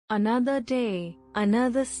Another day,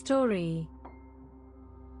 another story.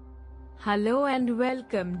 Hello and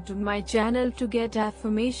welcome to my channel to get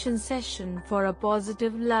affirmation session for a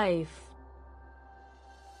positive life.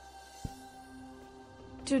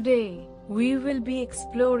 Today, we will be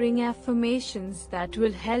exploring affirmations that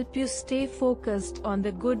will help you stay focused on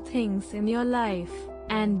the good things in your life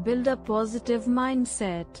and build a positive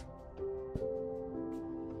mindset.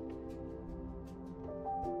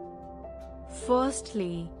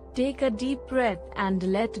 Firstly, take a deep breath and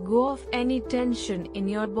let go of any tension in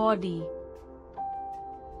your body.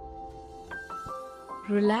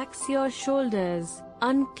 Relax your shoulders,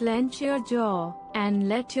 unclench your jaw, and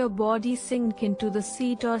let your body sink into the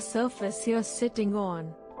seat or surface you're sitting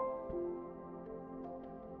on.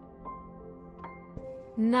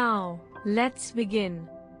 Now, let's begin.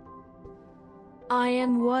 I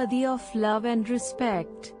am worthy of love and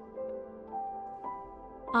respect.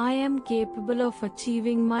 I am capable of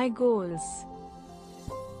achieving my goals.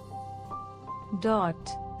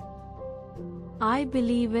 I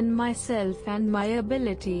believe in myself and my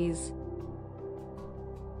abilities.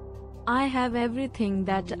 I have everything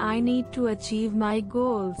that I need to achieve my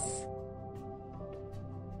goals.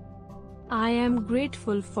 I am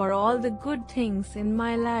grateful for all the good things in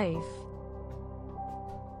my life.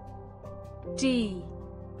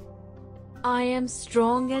 I am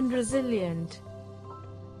strong and resilient.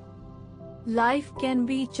 Life can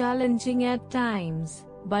be challenging at times,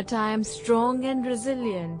 but I am strong and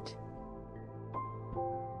resilient.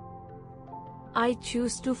 I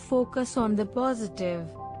choose to focus on the positive.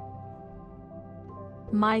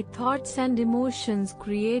 My thoughts and emotions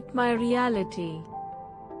create my reality.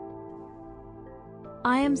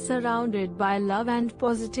 I am surrounded by love and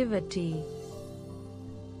positivity.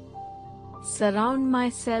 Surround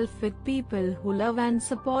myself with people who love and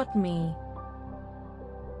support me.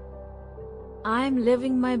 I am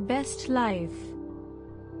living my best life.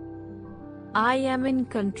 I am in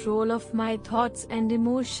control of my thoughts and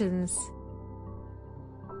emotions.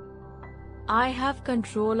 I have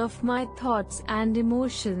control of my thoughts and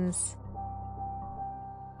emotions.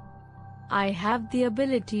 I have the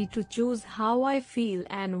ability to choose how I feel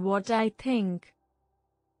and what I think.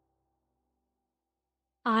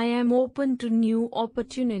 I am open to new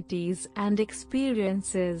opportunities and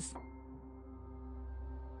experiences.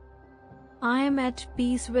 I am at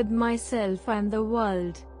peace with myself and the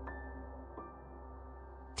world.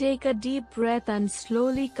 Take a deep breath and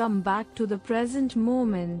slowly come back to the present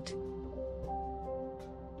moment.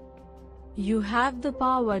 You have the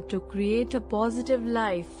power to create a positive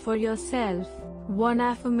life for yourself, one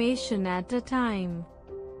affirmation at a time.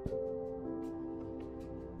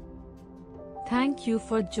 Thank you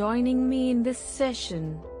for joining me in this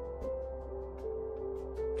session.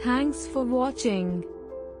 Thanks for watching.